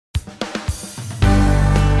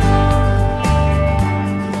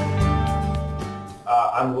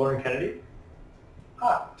I'm Lauren Kennedy.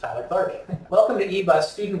 Tyler Clark. Welcome to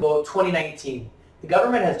Ebus Student Vote 2019. The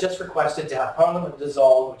government has just requested to have Parliament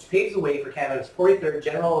dissolved, which paves the way for Canada's 43rd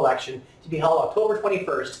general election to be held October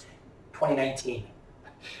 21st, 2019.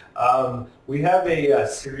 We have a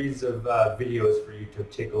series of videos for you to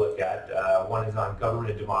take a look at. One is on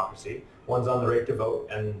government and democracy, one's on the right to vote,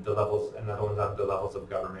 and the levels, and another one's on the levels of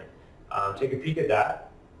government. Take a peek at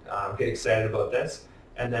that, get excited about this,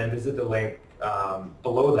 and then visit the link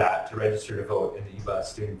below that to register to vote in the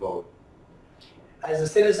Ebus Student Vote. As a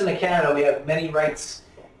citizen of Canada, we have many rights.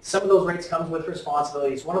 Some of those rights come with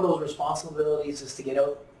responsibilities. One of those responsibilities is to get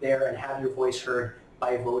out there and have your voice heard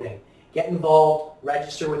by voting. Get involved,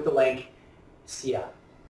 register with the link. See ya.